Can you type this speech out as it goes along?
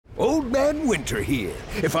Old Man Winter here.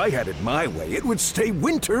 If I had it my way, it would stay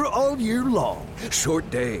winter all year long. Short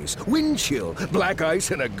days, wind chill, black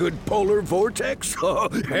ice, and a good polar vortex. Oh,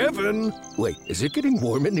 heaven! Wait, is it getting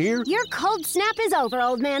warm in here? Your cold snap is over,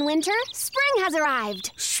 Old Man Winter. Spring has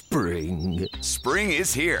arrived. Spring. Spring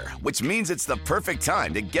is here, which means it's the perfect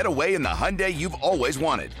time to get away in the Hyundai you've always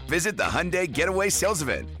wanted. Visit the Hyundai Getaway Sales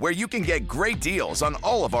Event, where you can get great deals on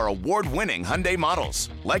all of our award-winning Hyundai models,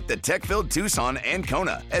 like the tech-filled Tucson and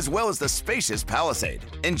Kona, as well as the spacious Palisade.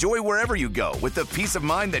 Enjoy wherever you go with the peace of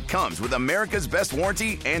mind that comes with America's best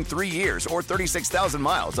warranty and 3 years or 36,000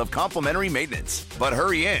 miles of complimentary maintenance. But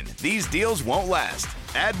hurry in, these deals won't last.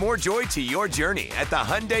 Add more joy to your journey at the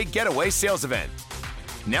Hyundai Getaway Sales Event.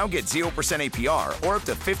 Now get 0% APR or up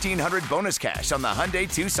to $1,500 bonus cash on the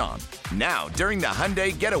Hyundai Tucson. Now, during the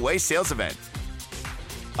Hyundai Getaway Sales Event.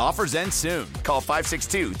 Offers end soon. Call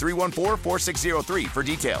 562-314-4603 for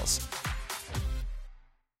details.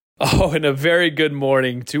 Oh, and a very good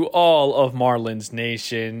morning to all of Marlins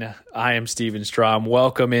Nation. I am Steven Strom.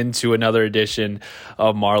 Welcome into another edition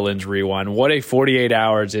of Marlins Rewind. What a 48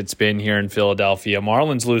 hours it's been here in Philadelphia.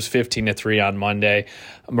 Marlins lose 15-3 on Monday.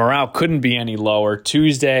 Morale couldn't be any lower.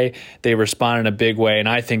 Tuesday, they responded in a big way, and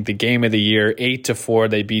I think the game of the year,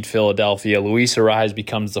 8-4, they beat Philadelphia. Luis Arraez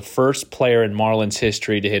becomes the first player in Marlins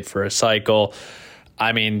history to hit for a cycle.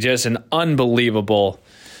 I mean, just an unbelievable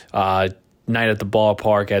night at the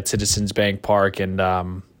ballpark at Citizens Bank Park,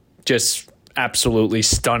 and just absolutely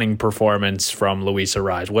stunning performance from Luis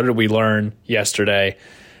Arraez. What did we learn yesterday?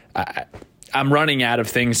 I'm running out of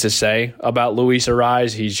things to say about Luis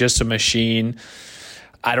Arraez. He's just a machine.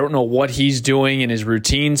 I don't know what he's doing in his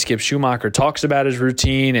routine. Skip Schumacher talks about his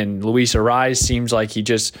routine, and Luis Arraez seems like he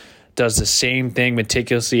just does the same thing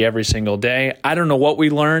meticulously every single day. I don't know what we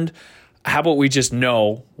learned. How about we just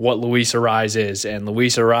know what Luis Arraez is? And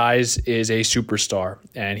Luis Arraez is a superstar,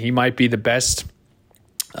 and he might be the best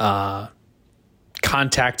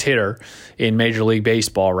contact hitter in Major League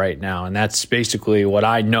Baseball right now. And that's basically what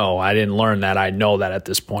I know. I didn't learn that. I know that at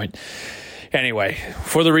this point. Anyway,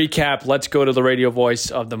 for the recap, let's go to the radio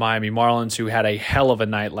voice of the Miami Marlins, who had a hell of a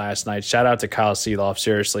night last night. Shout out to Kyle Seeloff.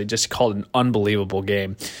 Seriously, just called an unbelievable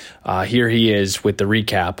game. Here he is with the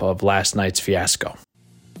recap of last night's fiasco.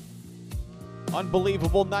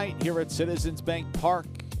 Unbelievable night here at Citizens Bank Park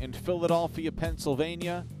in Philadelphia,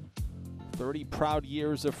 Pennsylvania. 30 proud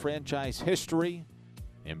years of franchise history,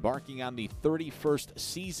 embarking on the 31st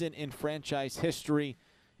season in franchise history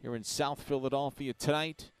here in South Philadelphia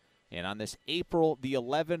tonight. And on this April the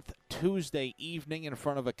 11th, Tuesday evening, in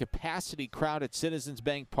front of a capacity crowd at Citizens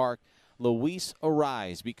Bank Park, Luis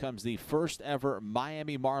Arraez becomes the first ever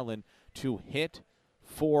Miami Marlin to hit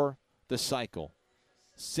for the cycle.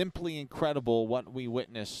 Simply incredible what we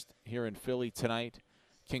witnessed here in Philly tonight.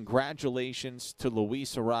 Congratulations to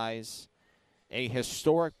Luis Arraez. A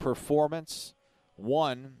historic performance,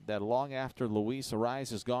 one that long after Luis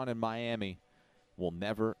Arraez is gone in Miami will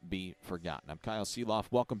never be forgotten. I'm Kyle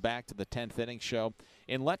Seeloff. Welcome back to the 10th Inning Show.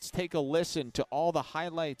 And let's take a listen to all the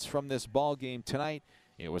highlights from this ball game tonight.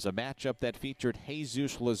 It was a matchup that featured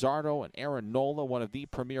Jesus Luzardo and Aaron Nola, one of the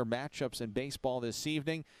premier matchups in baseball this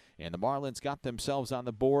evening. And the Marlins got themselves on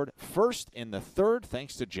the board first in the third,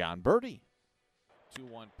 thanks to John Birdie.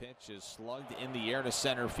 2-1 pitch is slugged in the air to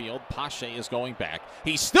center field. Pache is going back.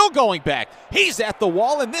 He's still going back. He's at the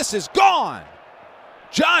wall, and this is gone.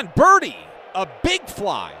 John Birdie, a big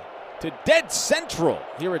fly to dead central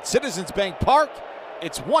here at Citizens Bank Park.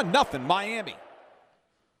 It's 1-0 Miami.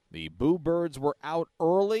 The Boo Birds were out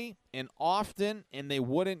early and often, and they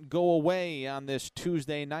wouldn't go away on this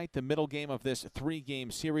Tuesday night, the middle game of this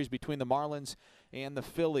 3-game series between the Marlins and the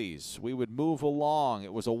Phillies. We would move along.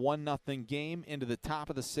 It was a 1-0 game into the top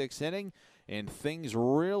of the 6th inning, and things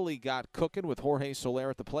really got cooking with Jorge Soler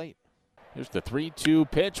at the plate. Here's the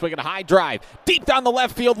 3-2 pitch. We get a high drive deep down the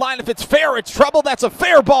left field line. If it's fair, it's trouble. That's a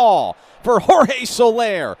fair ball for Jorge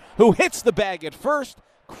Soler, who hits the bag at first.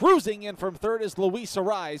 Cruising in from third is Luis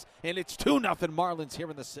Arraez, and it's 2-0 Marlins here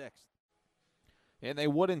in the 6th. And they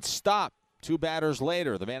wouldn't stop. 2 batters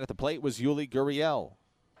later, the man at the plate was Yuli Gurriel.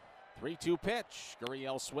 3-2 pitch.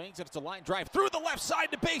 Gurriel swings, and it's a line drive through the left side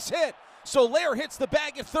to base hit. Soler hits the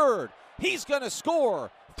bag at third. He's going to score.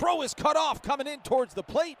 Throw is cut off coming in towards the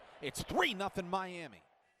plate. It's 3-0 Miami.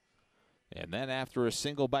 And then after a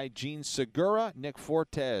single by Gene Segura, Nick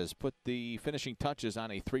Fortes put the finishing touches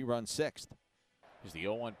on a 3-run 6th. Here's the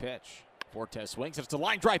 0-1 pitch. Fortes swings, and it's a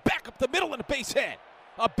line drive back up the middle and a base hit.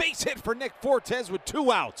 A base hit for Nick Fortes with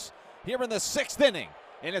 2 outs here in the 6th inning.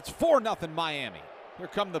 And it's 4-0 Miami. Here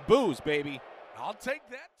come the boos, baby. I'll take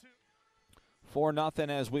that, too. 4-0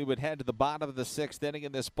 as we would head to the bottom of the 6th inning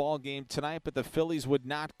in this ball game tonight, but the Phillies would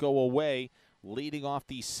not go away. Leading off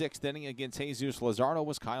the 6th inning against Jesus Luzardo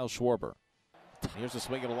was Kyle Schwarber. Here's a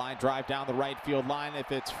swing of a line drive down the right field line.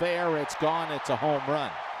 If it's fair, it's gone. It's a home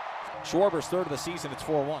run. Schwarber's third of the season. It's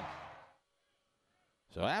 4-1.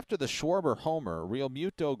 So after the Schwarber homer, Real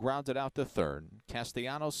Muto grounded out to third.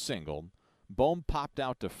 Castellanos singled. Bohm popped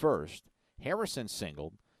out to first. Harrison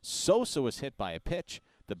singled. Sosa was hit by a pitch.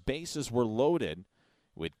 The bases were loaded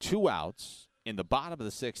with 2 outs in the bottom of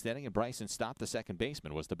the 6th inning, and Bryson Stott, the second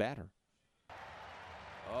baseman, was the batter.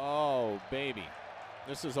 Oh, baby.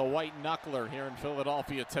 This is a white knuckler here in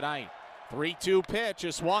Philadelphia tonight. 3-2 pitch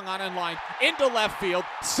is swung on in line into left field,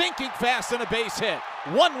 sinking fast and a base hit.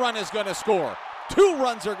 1 run is going to score. 2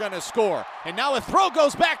 runs are going to score. And now a throw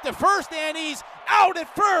goes back to first, and he's out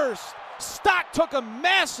at first. Stott took a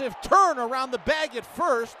massive turn around the bag at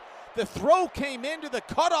first. The throw came into the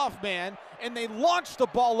cutoff man, and they launched the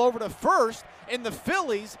ball over to first, and the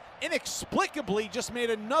Phillies inexplicably just made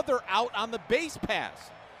another out on the base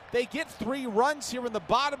pass. They get 3 runs here in the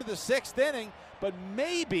bottom of the 6th inning, but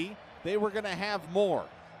maybe they were going to have more.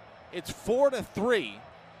 It's 4-3.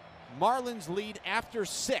 Marlins lead after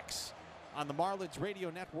 6 on the Marlins radio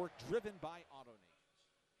network, driven by AutoNation.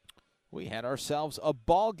 We had ourselves a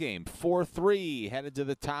ball game, 4-3, headed to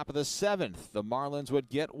the top of the 7th. The Marlins would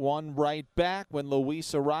get 1 right back when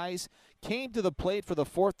Luis Arraez came to the plate for the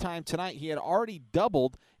 4th time tonight. He had already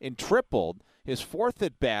doubled and tripled. His 4th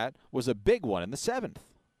at bat was a big one in the 7th.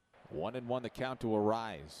 1-1 the count to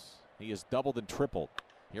Arraez. He has doubled and tripled.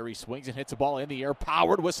 Here he swings and hits a ball in the air,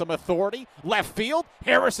 powered with some authority. Left field,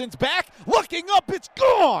 Harrison's back, looking up, it's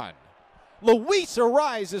gone! Luis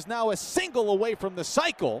Arraez is now a single away from the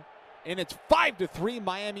cycle, and it's 5-3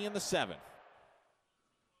 Miami in the 7th.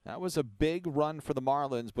 That was a big run for the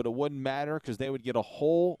Marlins, but it wouldn't matter because they would get a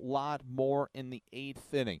whole lot more in the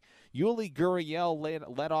 8th inning. Yuli Gurriel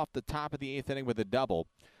led off the top of the 8th inning with a double.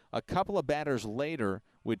 A couple of batters later,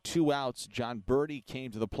 with 2 outs, John Birdie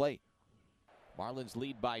came to the plate. Marlins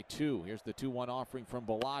lead by 2. Here's the 2-1 offering from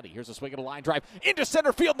Bellotti. Here's a swing of a line drive into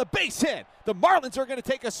center field and the base hit. The Marlins are going to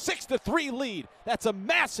take a 6-3 lead. That's a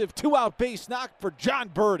massive 2-out base knock for John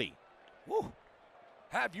Birdie. Woo.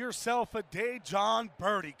 Have yourself a day. John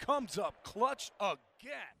Birdie comes up clutch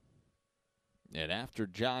again. And after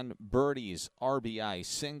John Birdie's RBI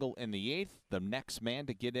single in the 8th, the next man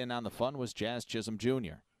to get in on the fun was Jazz Chisholm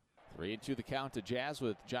Jr. 3-2 the count to Jazz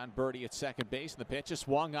with John Birdie at second base, and the pitch is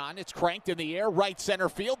swung on. It's cranked in the air, right center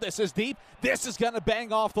field. This is deep. This is going to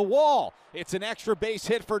bang off the wall. It's an extra base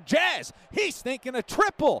hit for Jazz. He's thinking a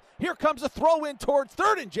triple. Here comes a throw in towards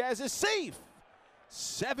third, and Jazz is safe.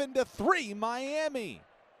 7-3 Miami.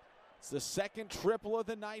 It's the second triple of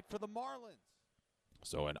the night for the Marlins.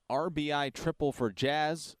 So an RBI triple for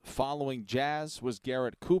Jazz. Following Jazz was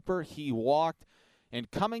Garrett Cooper. He walked. And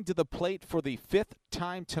coming to the plate for the 5th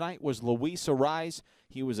time tonight was Luis Arraez.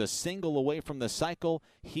 He was a single away from the cycle.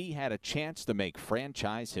 He had a chance to make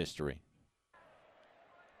franchise history.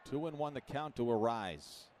 2-1 the count to Arraez.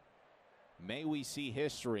 May we see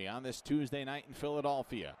history on this Tuesday night in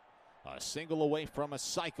Philadelphia. A single away from a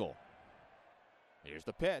cycle. Here's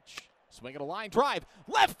the pitch. Swing at a line drive.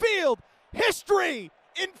 Left field. History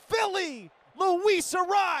in Philly. Luis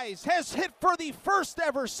Arraez has hit for the first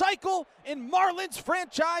ever cycle in Marlins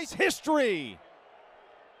franchise history.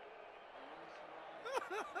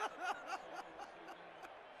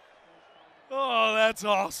 Oh, that's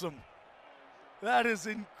awesome. That is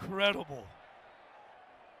incredible.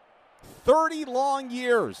 30 long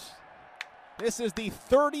years. This is the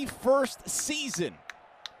 31st season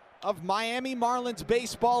of Miami Marlins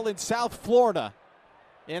baseball in South Florida.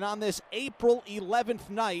 And on this April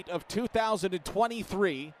 11th night of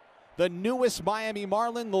 2023, the newest Miami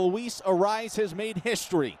Marlin, Luis Arraez, has made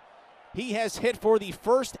history. He has hit for the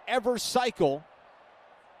first ever cycle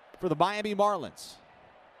for the Miami Marlins.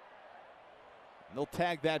 They'll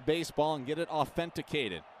tag that baseball and get it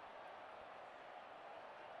authenticated.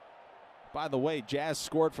 By the way, Jazz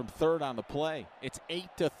scored from third on the play. It's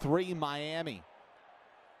 8-3 Miami.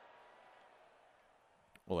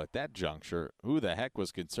 Well, at that juncture, who the heck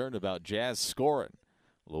was concerned about Jazz scoring?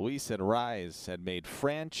 Luis Arraez had made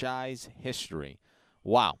franchise history.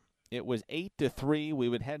 Wow. It was 8-3. We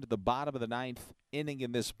would head to the bottom of the 9th inning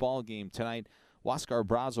in this ball game tonight. Huáscar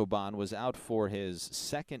Brazoban was out for his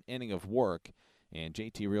 2nd inning of work, and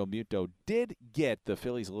JT Realmuto did get the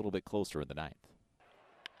Phillies a little bit closer in the 9th.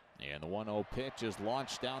 And the 1-0 pitch is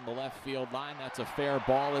launched down the left field line. That's a fair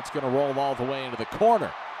ball. It's going to roll all the way into the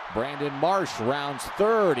corner. Brandon Marsh rounds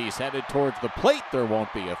third. He's headed towards the plate. There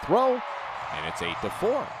won't be a throw, and it's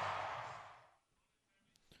 8-4.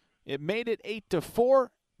 It made it 8-4,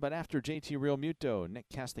 but after JT Realmuto, Nick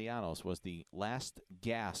Castellanos was the last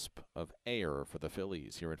gasp of air for the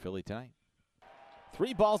Phillies here in Philly tonight.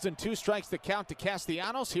 3 balls and 2 strikes to count to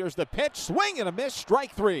Castellanos. Here's the pitch, swing and a miss,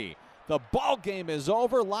 strike 3. The ball game is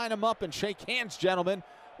over. Line them up and shake hands, gentlemen.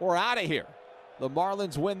 We're out of here. The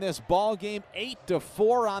Marlins win this ball game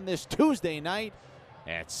 8-4 on this Tuesday night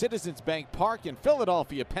at Citizens Bank Park in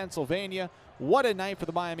Philadelphia, Pennsylvania. What a night for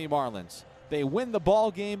the Miami Marlins. They win the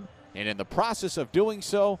ball game, and in the process of doing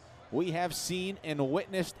so, we have seen and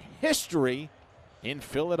witnessed history in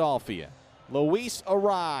Philadelphia. Luis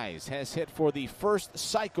Arraez has hit for the first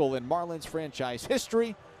cycle in Marlins franchise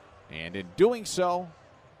history, and in doing so,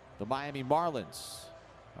 the Miami Marlins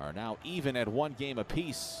are now even at 1 game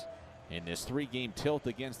apiece in this 3-game tilt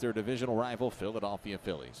against their divisional rival Philadelphia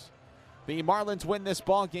Phillies. The Marlins win this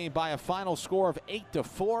ball game by a final score of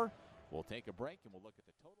 8-4. We'll take a break and we'll look at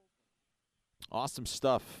the total. Awesome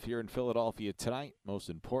stuff here in Philadelphia tonight. Most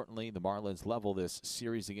importantly, the Marlins level this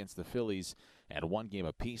series against the Phillies at 1 game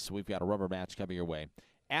apiece. We've got a rubber match coming your way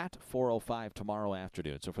at 4:05 tomorrow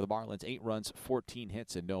afternoon. So for the Marlins, 8 runs, 14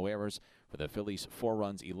 hits, and no errors. For the Phillies, 4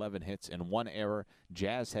 runs, 11 hits, and 1 error.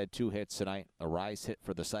 Jazz had 2 hits tonight. Arraez hit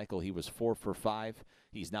for the cycle. He was 4 for 5.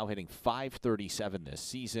 He's now hitting .537 this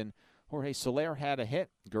season. Jorge Soler had a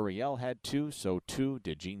hit. Gurriel had 2, so 2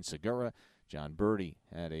 did Gene Segura. John Birdie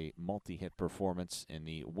had a multi-hit performance in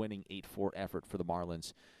the winning 8-4 effort for the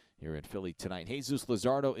Marlins here in Philly tonight. Jesus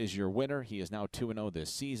Luzardo is your winner. He is now 2-0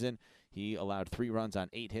 this season. He allowed 3 runs on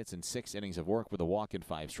 8 hits and 6 innings of work with a walk and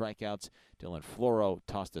 5 strikeouts. Dylan Floro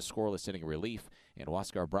tossed a scoreless inning relief, and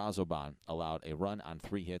Huáscar Brazoban allowed a run on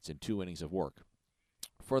 3 hits and 2 innings of work.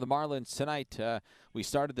 For the Marlins tonight, we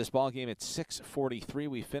started this ball game at 6:43.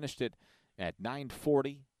 We finished it at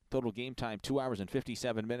 9:40. Total game time, 2 hours and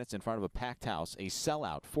 57 minutes in front of a packed house. A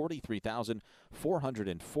sellout,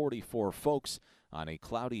 43,444 folks on a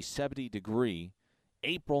cloudy 70-degree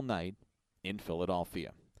April night in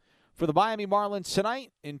Philadelphia. For the Miami Marlins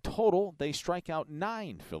tonight, in total, they strike out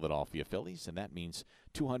 9 Philadelphia Phillies, and that means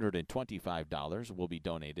 $225 will be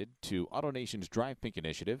donated to AutoNation's Drive Pink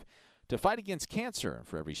initiative to fight against cancer.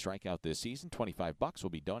 For every strikeout this season, $25 will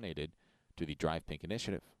be donated to the Drive Pink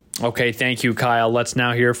initiative. Okay, thank you, Kyle. Let's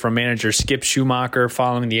now hear from manager Skip Schumacher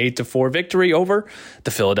following the 8-4 victory over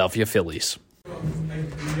the Philadelphia Phillies.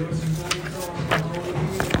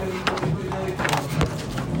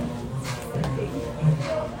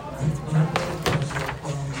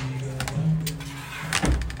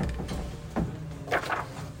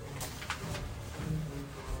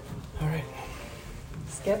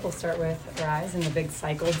 Skip, we'll start with Arraez in the big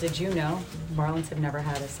cycle. Did you know Marlins have never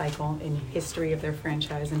had a cycle in history of their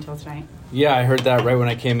franchise until tonight? Yeah, I heard that right when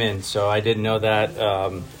I came in, so I didn't know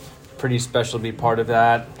that. Pretty special to be part of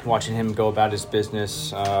that, watching him go about his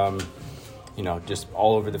business, just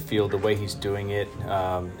all over the field, the way he's doing it.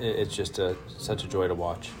 It's just such a joy to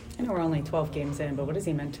watch. I know we're only 12 games in, but what has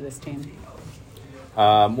he meant to this team?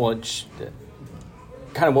 It's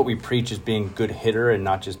kind of what we preach is being a good hitter and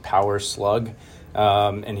not just power slug.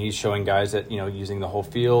 And he's showing guys that, using the whole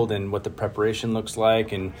field and what the preparation looks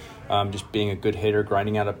like, and just being a good hitter,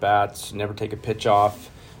 grinding out at bats, never take a pitch off.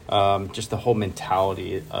 Just the whole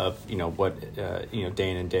mentality of, what, day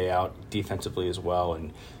in and day out defensively as well.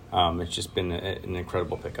 And it's just been an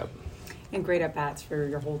incredible pickup. And great at-bats for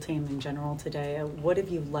your whole team in general today. What have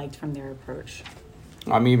you liked from their approach?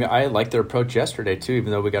 I mean, I liked their approach yesterday, too, even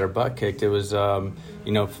though we got our butt kicked. It was, they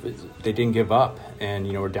didn't give up.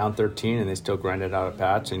 And, we're down 13, and they still grinded out at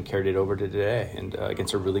bats and carried it over to today and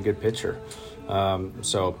against a really good pitcher.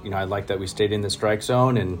 So, I like that we stayed in the strike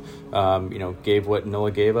zone and, gave what Nola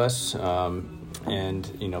gave us. I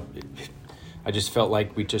just felt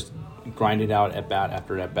like we just grinded out at bat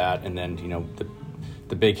after at bat. And then,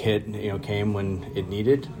 the big hit, came when it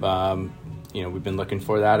needed. We've been looking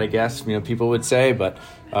for that, I guess, people would say. But,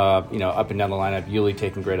 up and down the lineup, Yuli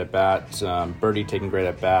taking great at-bats, Birdie taking great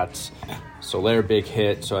at-bats, Soler big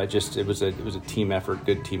hit. So it was a team effort,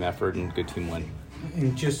 good team effort, and good team win.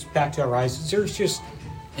 And just back to Arraez, is there just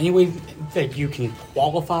any way that you can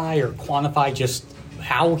qualify or quantify just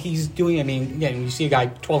how he's doing? I mean, you see a guy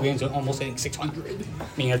 12 games almost hitting 600. I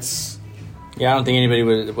mean, it's... Yeah, I don't think anybody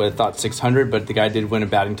would have thought 600, but the guy did win a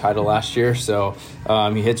batting title last year. So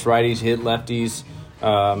he hits righties, he hit lefties.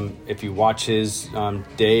 If you watch his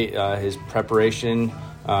his preparation,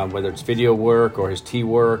 whether it's video work or his tee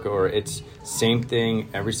work, or it's same thing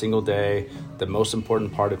every single day. The most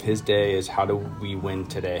important part of his day is, how do we win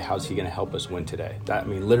today? How's he going to help us win today?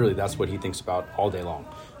 Literally, that's what he thinks about all day long,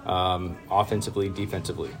 offensively,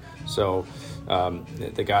 defensively. So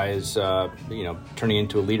the guy is, turning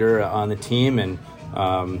into a leader on the team, and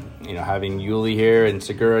having Yuli here and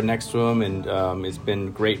Segura next to him, and it's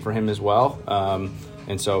been great for him as well.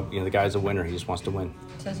 And so, the guy's a winner. He just wants to win.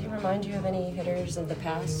 Does he remind you of any hitters of the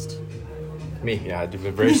past? Me, yeah,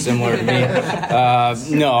 very similar to me.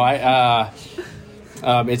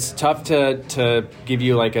 It's tough to give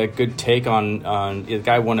you like a good take on the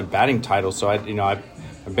guy won a batting title. So I've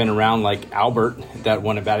been around like Albert that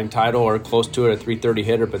won a batting title or close to it, a 330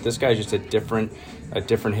 hitter. But this guy's just a different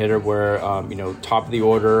hitter where top of the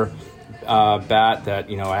order bat that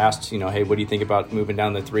I asked hey, what do you think about moving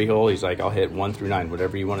down the 3-hole? He's like, I'll hit 1 through 9,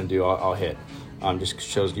 whatever you want to do, I'll hit. Just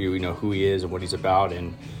shows you who he is and what he's about.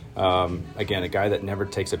 And again, a guy that never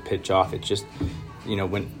takes a pitch off. It's just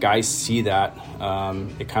when guys see that,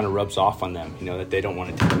 it kind of rubs off on them, that they don't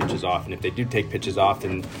want to take pitches off. And if they do take pitches off,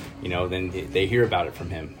 then, then they hear about it from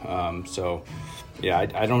him. I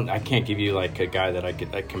can't give you like a guy that I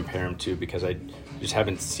could compare him to because I just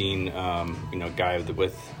haven't seen, a guy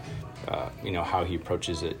with, how he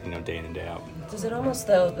approaches it, day in and day out. Does it almost,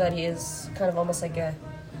 though, that he is kind of almost like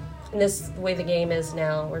the way the game is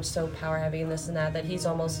now, where it's so power heavy and this and that he's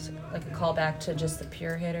almost like a callback to just the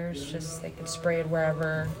pure hitters, just they can spray it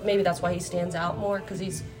wherever. Maybe that's why he stands out more, because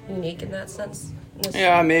he's unique in that sense.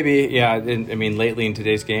 Yeah, maybe. Yeah, I mean, lately in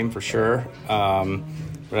today's game, for sure.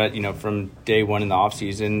 But, from day one in the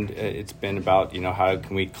offseason, it's been about, how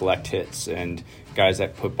can we collect hits and guys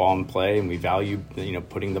that put ball in play, and we value,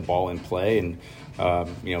 putting the ball in play. And,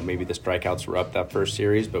 maybe the strikeouts were up that first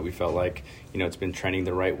series, but we felt like, it's been trending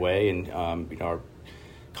the right way. And, our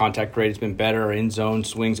contact rate has been better. Our in-zone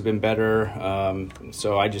swings have been better.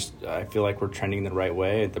 So I feel like we're trending the right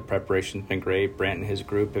way. The preparation's been great. Brant and his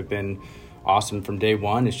group have been awesome from day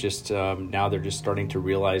one. It's just now they're just starting to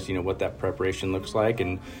realize what that preparation looks like,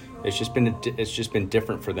 and it's just been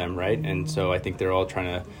different for them, right? And so I think they're all trying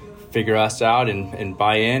to figure us out and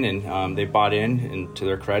buy in, and they bought in, and to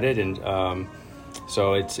their credit, and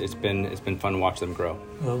so it's been fun to watch them grow.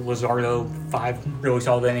 Luzardo, 5 really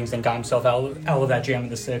solid innings, and got himself out of that jam in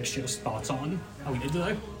the 6th. Just thoughts on how he did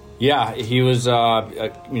today? Yeah, he was I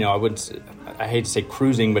hate to say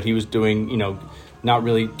cruising, but he was doing not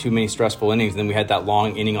really too many stressful innings. Then we had that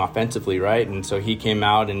long inning offensively, right? And so he came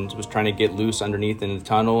out and was trying to get loose underneath in the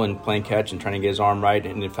tunnel and playing catch and trying to get his arm right.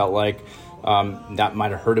 And it felt like that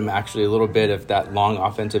might have hurt him actually a little bit of that long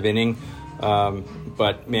offensive inning.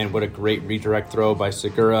 But man, what a great redirect throw by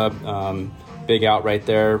Segura. Big out right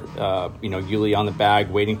there. Yuli on the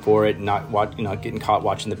bag, waiting for it, not getting caught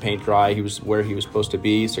watching the paint dry. He was where he was supposed to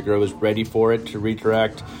be. Segura was ready for it to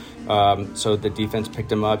redirect. So the defense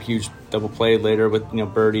picked him up. Huge double play later with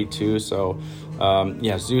Birdie too. So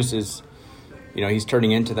Zeus is he's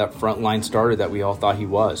turning into that frontline starter that we all thought he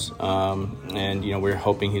was. And we're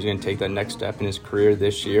hoping he's going to take that next step in his career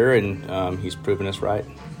this year, and he's proven us right.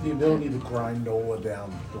 The ability to grind Nola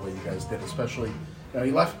down the way you guys did, especially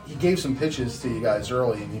he gave some pitches to you guys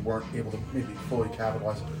early, and you weren't able to maybe fully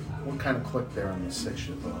capitalize. What kind of clicked there in the 6th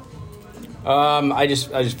shift though? I just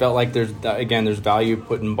felt like there's value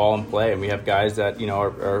putting ball in play, and we have guys that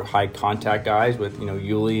are high contact guys with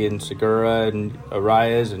Yuli and Segura and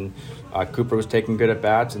Arias, and Cooper was taking good at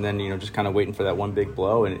bats, and then just kind of waiting for that one big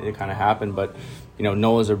blow, and it kind of happened. But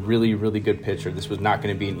Nola's a really, really good pitcher. This was not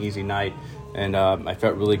going to be an easy night, and I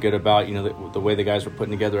felt really good about the way the guys were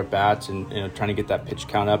putting together at bats and trying to get that pitch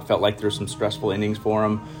count up. Felt like there were some stressful innings for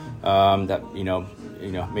him that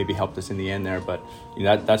maybe helped us in the end there, but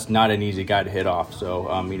that's not an easy guy to hit off. So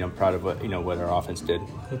I'm proud of what our offense did.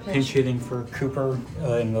 The pinch hitting for Cooper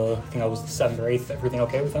in the, I think that was the 7th or 8th. Everything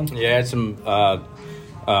okay with him? Yeah, I had some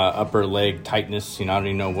upper leg tightness. I don't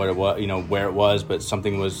even know what it was, where it was, but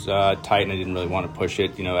something was tight, and I didn't really want to push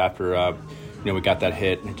it. After we got that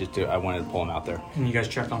hit, and I wanted to pull him out there. And you guys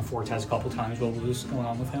checked on Fortes a couple times. What was going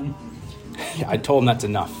on with him? Yeah, I told him that's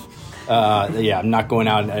enough. I'm not going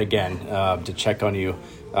out again to check on you.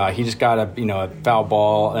 He just got a foul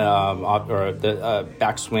ball or the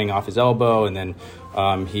backswing off his elbow, and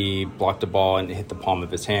then he blocked the ball and hit the palm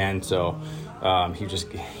of his hand. So he was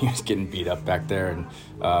getting beat up back there, and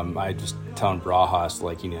I just telling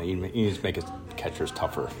Barajas you need to make his catchers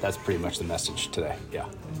tougher. That's pretty much the message today. Yeah.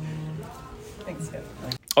 Thanks, Skip.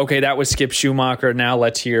 Okay, that was Skip Schumacher. Now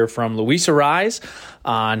let's hear from Luis Ariz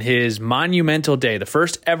on his monumental day, the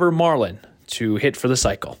first ever Marlin to hit for the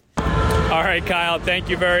cycle. All right, Kyle, thank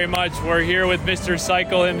you very much. We're here with Mr.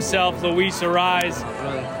 Cycle himself, Luis Ariz.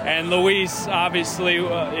 And Luis, obviously,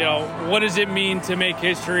 what does it mean to make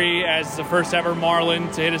history as the first ever Marlin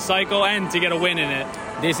to hit a cycle and to get a win in it?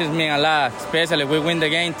 This is mean a lot, especially we win the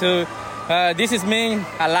game too. This is mean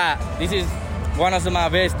a lot. This is one of my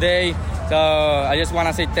best days. So I just want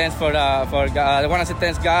to say thanks I want to say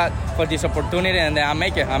thanks God for this opportunity, and I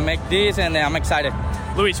make this, and I'm excited.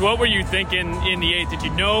 Luis, what were you thinking in the 8th? Did you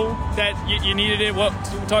know that you needed it?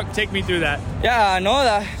 Take me through that. Yeah, I know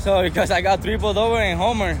that. So because I got triple double and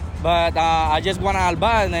homer, but I just want to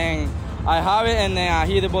bat, and then I have it, and then I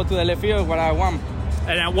hit the ball to the left field what I want.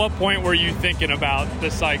 And at what point were you thinking about the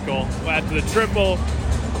cycle after the triple?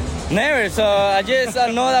 Never. So I just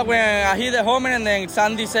know that when I hit the homer, and then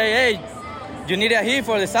Sandy say, "Hey, you need a hit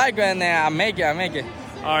for the cycle," and then I make it.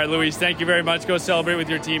 All right, Luis, thank you very much. Go celebrate with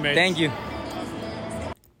your teammates. Thank you.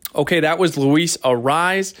 Okay, that was Luis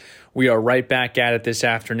Arise. We are right back at it this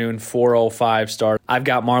afternoon, 4:05 start. I've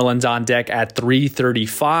got Marlins on deck at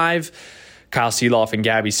 3:35. Kyle Seeloff and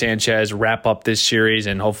Gabby Sanchez wrap up this series,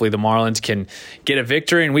 and hopefully the Marlins can get a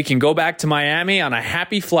victory and we can go back to Miami on a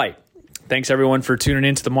happy flight. Thanks, everyone, for tuning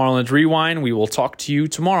in to the Marlins Rewind. We will talk to you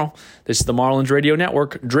tomorrow. This is the Marlins Radio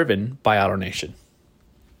Network, driven by AutoNation.